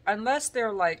leave, unless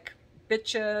they're like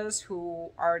bitches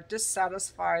who are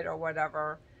dissatisfied or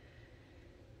whatever.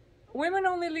 Women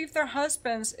only leave their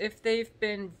husbands if they've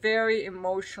been very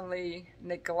emotionally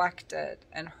neglected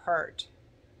and hurt.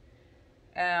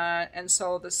 And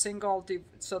so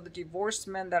the divorced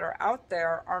men that are out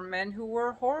there are men who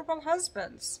were horrible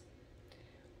husbands.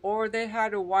 Or they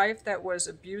had a wife that was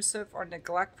abusive or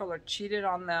neglectful or cheated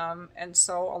on them. And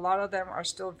so a lot of them are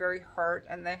still very hurt,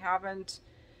 and they haven't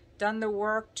done the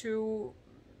work to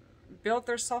build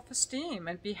their self-esteem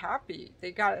and be happy.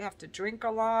 They have to drink a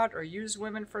lot or use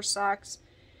women for sex.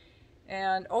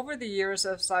 And over the years,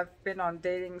 as I've been on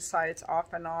dating sites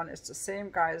off and on, it's the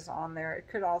same guys on there. It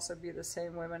could also be the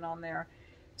same women on there.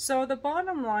 So the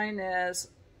bottom line is,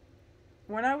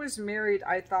 when I was married,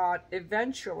 I thought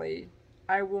eventually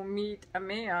I will meet a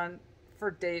man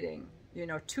for dating,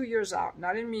 2 years out,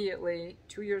 not immediately,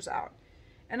 2 years out.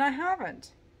 And I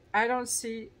haven't. I don't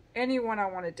see anyone I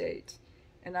want to date.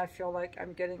 And I feel like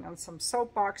I'm getting on some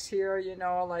soapbox here,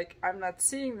 like I'm not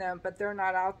seeing them, but they're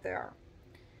not out there.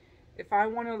 If I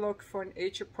want to look for an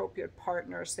age-appropriate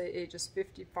partner, say ages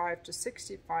 55 to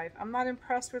 65, I'm not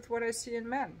impressed with what I see in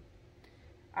men.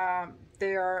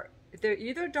 They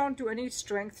either don't do any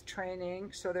strength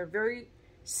training, so they're very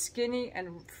skinny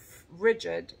and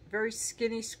rigid, very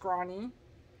skinny, scrawny.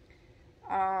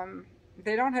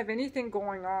 They don't have anything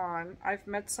going on. I've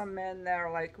met some men that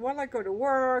are like, well, I go to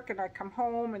work and I come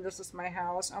home and this is my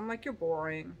house. I'm like, you're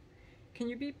boring. Can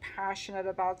you be passionate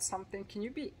about something? Can you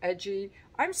be edgy?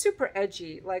 I'm super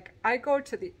edgy. Like, I go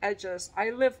to the edges.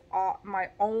 I live my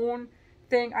own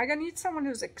thing. I need someone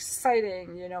who's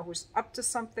exciting, you know, who's up to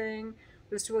something,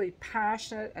 who's really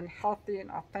passionate and healthy and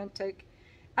authentic.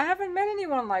 I haven't met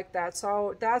anyone like that,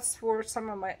 so that's where some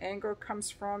of my anger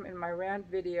comes from in my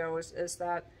rant videos, is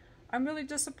that I'm really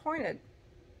disappointed.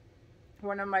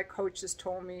 One of my coaches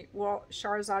told me, well,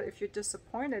 Shahrzad, if you're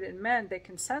disappointed in men, they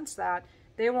can sense that.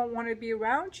 They won't want to be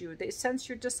around you. They sense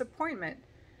your disappointment.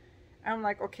 I'm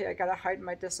like, okay, I gotta hide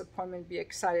my disappointment, be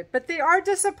excited. But they are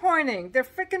disappointing. They're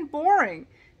freaking boring.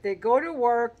 They go to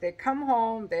work, they come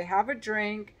home, they have a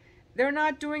drink. They're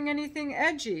not doing anything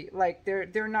edgy. Like,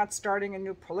 they're not starting a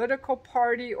new political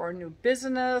party or a new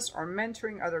business or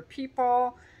mentoring other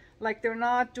people. Like, they're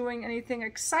not doing anything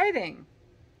exciting.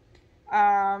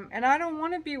 And I don't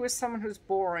want to be with someone who's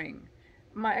boring.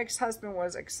 My ex-husband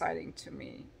was exciting to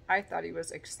me. I thought he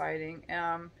was exciting.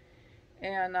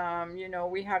 You know,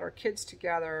 we had our kids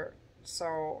together,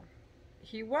 so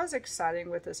he was exciting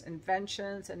with his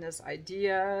inventions and his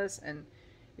ideas and,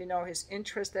 you know, his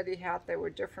interests that he had that were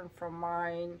different from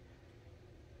mine.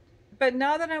 But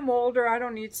now that I'm older, I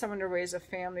don't need someone to raise a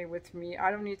family with me. I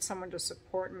don't need someone to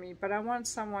support me, but I want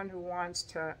someone who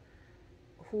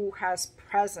has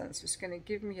presence, who's going to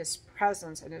give me his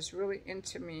presence and is really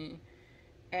into me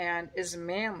and is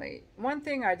manly. One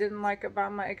thing I didn't like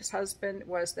about my ex-husband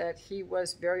was that he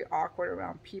was very awkward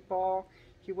around people.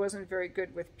 He wasn't very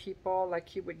good with people. Like,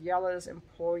 he would yell at his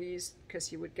employees because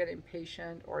he would get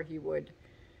impatient, or he would,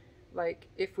 like,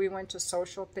 if we went to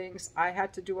social things, I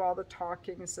had to do all the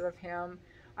talking instead of him.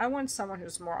 I want someone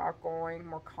who's more outgoing,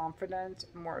 more confident,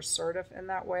 more assertive in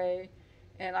that way.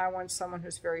 And I want someone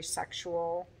who's very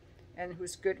sexual and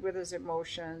who's good with his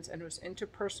emotions and who's into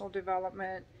personal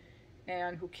development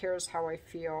and who cares how I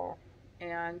feel.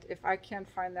 And if I can't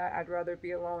find that, I'd rather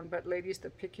be alone. But ladies, the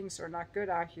pickings are not good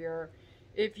out here.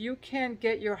 If you can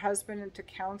get your husband into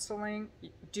counseling,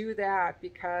 do that,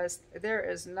 because there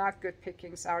is not good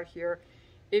pickings out here.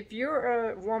 If you're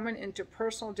a woman into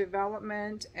personal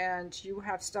development and you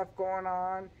have stuff going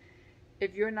on,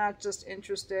 if you're not just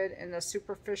interested in a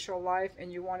superficial life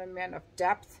and you want a man of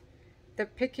depth, the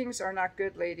pickings are not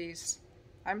good, ladies.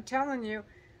 I'm telling you.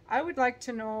 I would like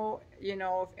to know, you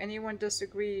know, if anyone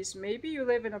disagrees. Maybe you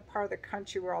live in a part of the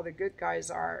country where all the good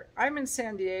guys are. I'm in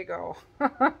San Diego.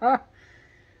 I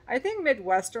think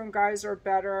Midwestern guys are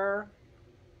better.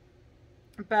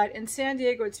 But in San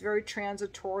Diego, it's very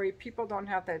transitory. People don't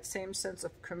have that same sense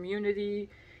of community.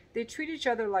 They treat each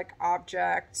other like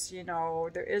objects, you know.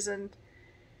 There isn't...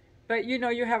 But, you know,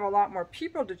 you have a lot more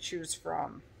people to choose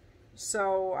from.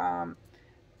 So,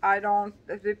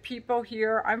 the people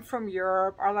here, I'm from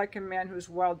Europe. I like a man who's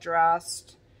well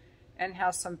dressed and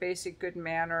has some basic good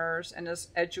manners and is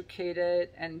educated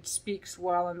and speaks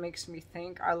well and makes me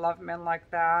think. I love men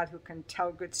like that who can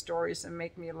tell good stories and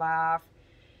make me laugh.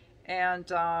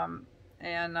 And I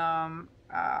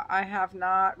have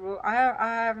not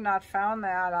found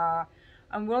that.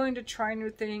 I'm willing to try new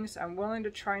things. I'm willing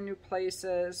to try new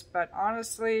places. But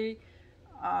honestly,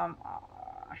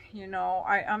 you know,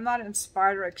 I'm not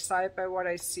inspired or excited by what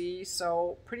I see,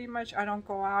 so pretty much I don't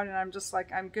go out, and I'm just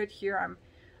like, I'm good here.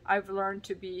 I've learned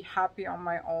to be happy on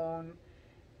my own,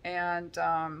 and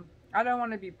I don't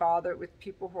want to be bothered with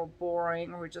people who are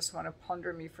boring or who just want to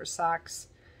plunder me for sex.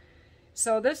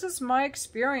 So this is my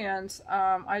experience.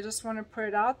 I just want to put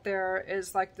it out there,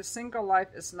 is like, the single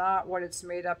life is not what it's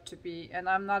made up to be, and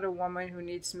I'm not a woman who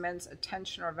needs men's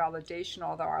attention or validation,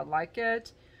 although I like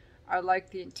it. I like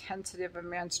the intensity of a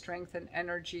man's strength and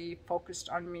energy focused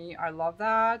on me. I love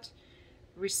that,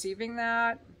 receiving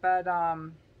that, but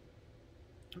I'm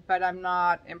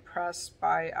not impressed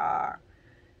by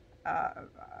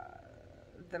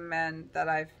the men that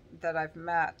I've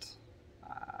met.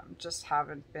 Just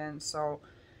haven't been. So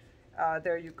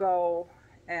there you go.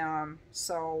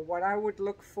 So what I would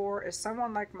look for is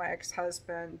someone like my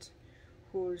ex-husband,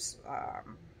 who's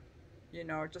you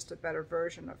know, just a better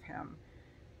version of him.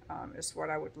 Is what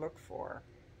I would look for.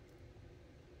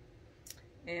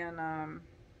 And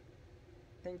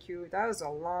thank you. That was a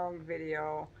long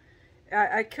video.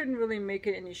 I couldn't really make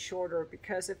it any shorter,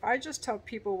 because if I just tell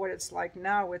people what it's like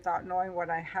now without knowing what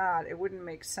I had, it wouldn't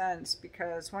make sense.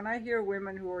 Because when I hear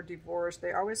women who are divorced,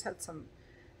 they always had some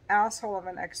asshole of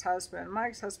an ex-husband. My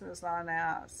ex-husband is not an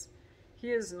ass.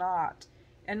 He is not.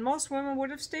 And most women would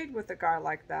have stayed with a guy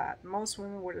like that. Most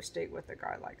women would have stayed with a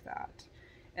guy like that.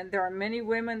 And there are many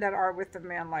women that are with a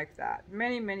man like that.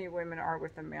 Many, many women are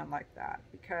with a man like that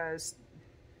because,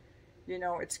 you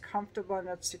know, it's comfortable and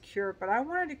it's secure. But I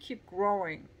wanted to keep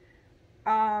growing.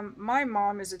 My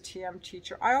mom is a TM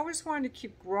teacher. I always wanted to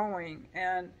keep growing,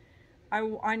 and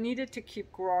I needed to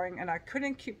keep growing, and I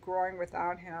couldn't keep growing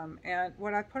without him. And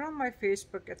what I put on my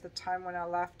Facebook at the time when I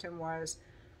left him was,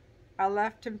 I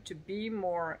left him to be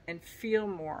more and feel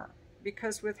more.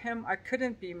 Because with him, I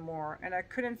couldn't be more, and I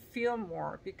couldn't feel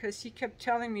more, because he kept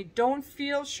telling me, don't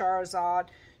feel, Shahrazad,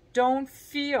 don't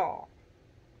feel.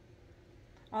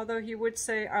 Although he would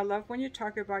say, I love when you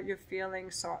talk about your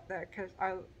feelings, so that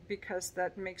because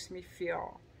that makes me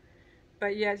feel.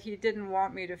 But yet he didn't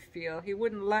want me to feel. He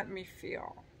wouldn't let me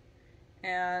feel.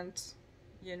 And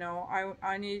you know,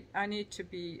 I need to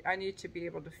be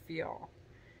able to feel.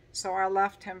 So I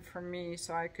left him for me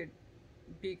so I could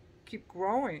keep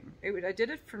growing. I did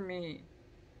it for me.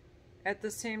 At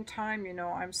the same time, you know,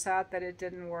 I'm sad that it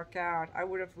didn't work out. I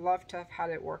would have loved to have had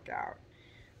it work out.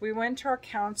 We went to our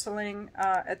counseling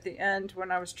at the end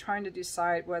when I was trying to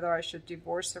decide whether I should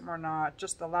divorce him or not.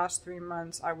 Just the last 3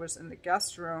 months I was in the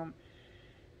guest room.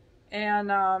 And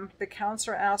the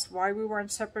counselor asked why we were in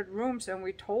separate rooms, and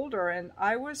we told her. And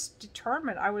I was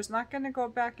determined. I was not going to go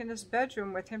back in his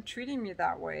bedroom with him treating me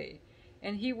that way.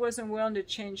 And he wasn't willing to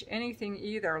change anything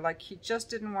either. Like, he just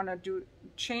didn't want to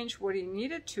change what he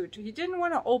needed to. He didn't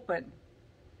want to open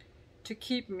to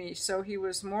keep me. So he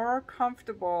was more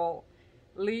comfortable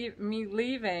me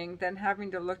leaving than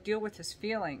having to deal with his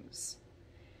feelings.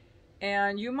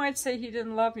 And you might say he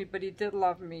didn't love me, but he did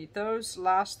love me. Those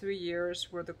last 3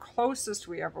 years were the closest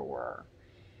we ever were.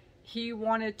 He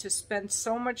wanted to spend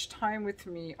so much time with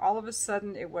me. All of a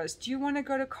sudden it was, do you want to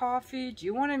go to coffee? Do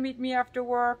you want to meet me after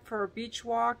work for a beach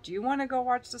walk? Do you want to go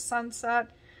watch the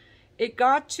sunset? It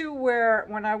got to where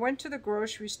when I went to the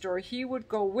grocery store, he would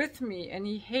go with me, and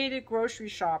he hated grocery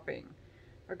shopping.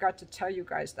 I forgot to tell you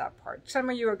guys that part. Some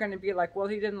of you are going to be like, well,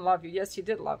 he didn't love you. Yes, he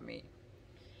did love me.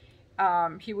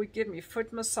 He would give me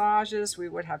foot massages. We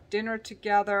would have dinner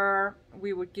together.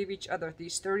 We would give each other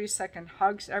these 30-second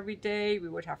hugs every day. We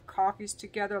would have coffees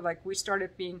together. Like, we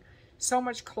started being so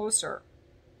much closer.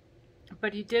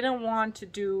 But he didn't want to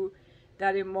do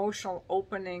that emotional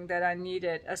opening that I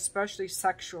needed, especially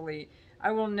sexually.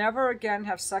 I will never again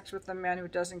have sex with a man who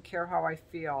doesn't care how I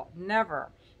feel.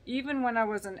 Never. Even when I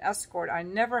was an escort, I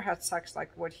never had sex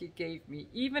like what he gave me.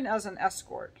 Even as an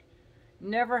escort.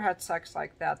 Never had sex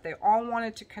like that. They all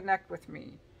wanted to connect with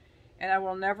me. And I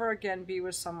will never again be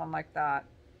with someone like that.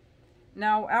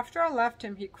 Now, after I left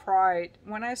him, he cried.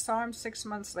 When I saw him 6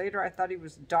 months later, I thought he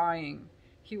was dying.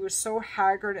 He was so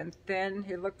haggard and thin.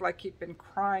 He looked like he'd been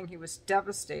crying. He was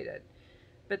devastated.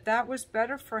 But that was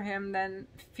better for him than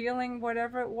feeling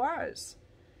whatever it was.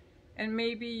 And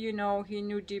maybe, you know, he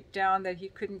knew deep down that he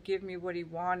couldn't give me what he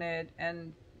wanted.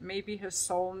 And maybe his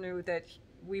soul knew that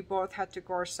we both had to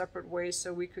go our separate ways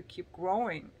so we could keep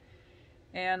growing.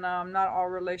 And not all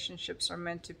relationships are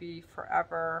meant to be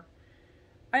forever.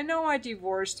 I know I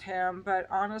divorced him, but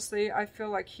honestly, I feel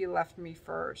like he left me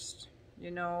first. You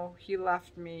know, he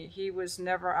left me. He was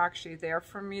never actually there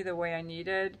for me the way I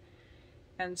needed.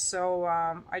 And so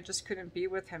I just couldn't be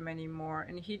with him anymore.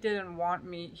 And he didn't want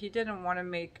me. He didn't want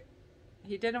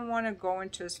to go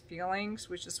into his feelings,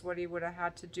 which is what he would have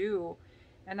had to do.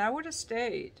 And I would have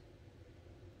stayed.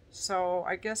 So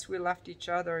I guess we left each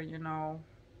other, you know.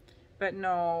 But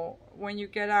no, when you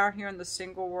get out here in the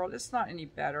single world, it's not any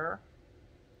better.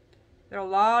 There are a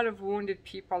lot of wounded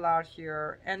people out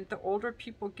here. And the older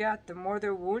people get, the more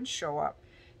their wounds show up.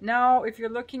 Now, if you're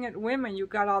looking at women, you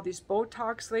got all these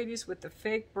Botox ladies with the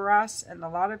fake breasts and a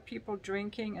lot of people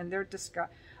drinking, and they're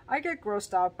disgusting. I get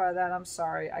grossed out by that. I'm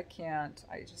sorry. I can't.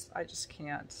 I just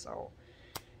can't. So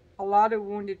a lot of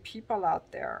wounded people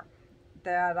out there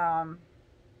that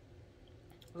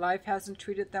life hasn't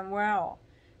treated them well.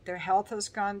 Their health has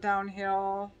gone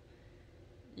downhill.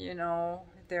 You know,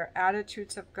 their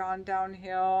attitudes have gone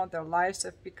downhill. Their lives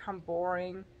have become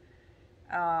boring.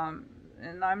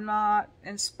 And I'm not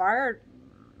inspired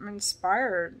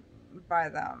by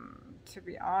them, to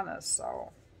be honest.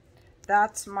 So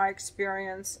that's my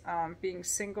experience being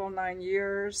single 9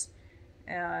 years.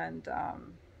 And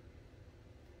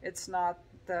it's not,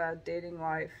 the dating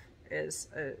life is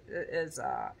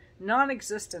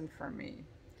non-existent for me.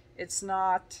 It's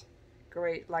not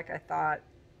great like I thought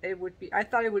it would be. I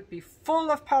thought it would be full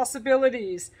of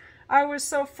possibilities. I was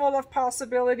so full of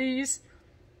possibilities.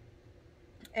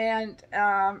 And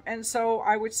so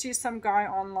I would see some guy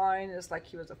online, it's like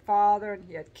he was a father and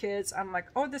he had kids. I'm like,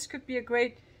 oh, this could be a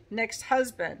great next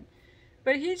husband.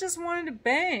 But he just wanted to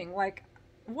bang. Like,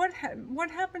 what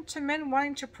happened to men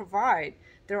wanting to provide?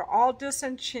 They're all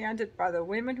disenchanted by the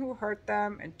women who hurt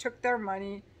them and took their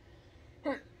money.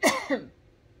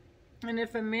 And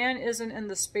if a man isn't in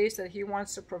the space that he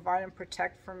wants to provide and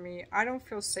protect for me, I don't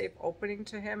feel safe opening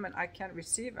to him, and I can't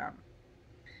receive him.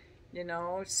 You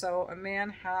know, so a man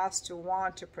has to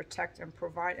want to protect and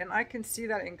provide. And I can see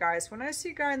that in guys. When I see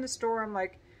a guy in the store, I'm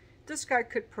like, this guy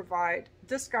could provide.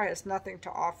 This guy has nothing to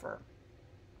offer.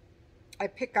 I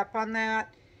pick up on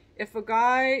that. If a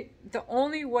guy, the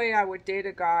only way I would date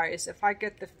a guy is if I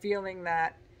get the feeling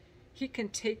that he can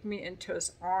take me into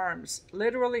his arms,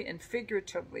 literally and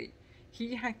figuratively.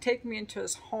 He can take me into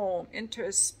his home, into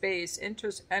his space, into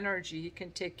his energy. He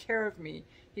can take care of me.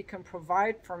 He can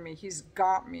provide for me. He's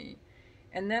got me.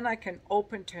 And then I can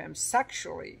open to him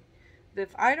sexually.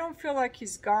 If I don't feel like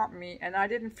he's got me, and I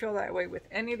didn't feel that way with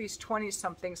any of these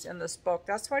 20-somethings in this book,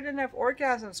 that's why I didn't have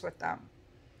orgasms with them.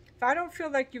 If I don't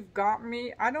feel like you've got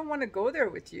me, I don't want to go there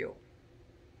with you.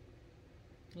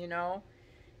 You know?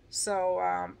 So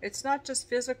it's not just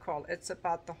physical, it's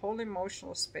about the whole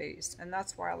emotional space, and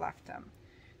that's why I left him.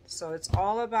 So it's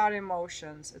all about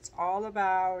emotions. It's all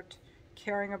about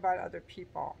caring about other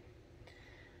people.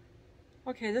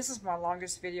 Okay, this is my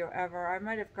longest video ever. I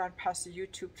might have gone past the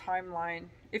YouTube timeline.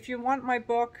 If you want my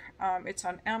book, it's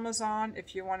on Amazon.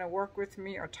 If you want to work with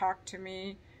me or talk to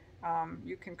me,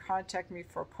 you can contact me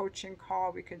for a coaching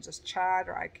call. We can just chat,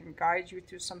 or I can guide you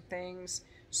through some things,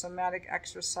 somatic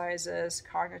exercises,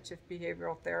 cognitive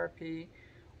behavioral therapy,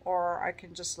 or I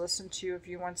can just listen to you if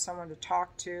you want someone to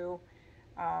talk to.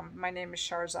 My name is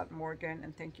Shahrzad Morgan,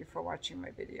 and thank you for watching my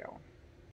video.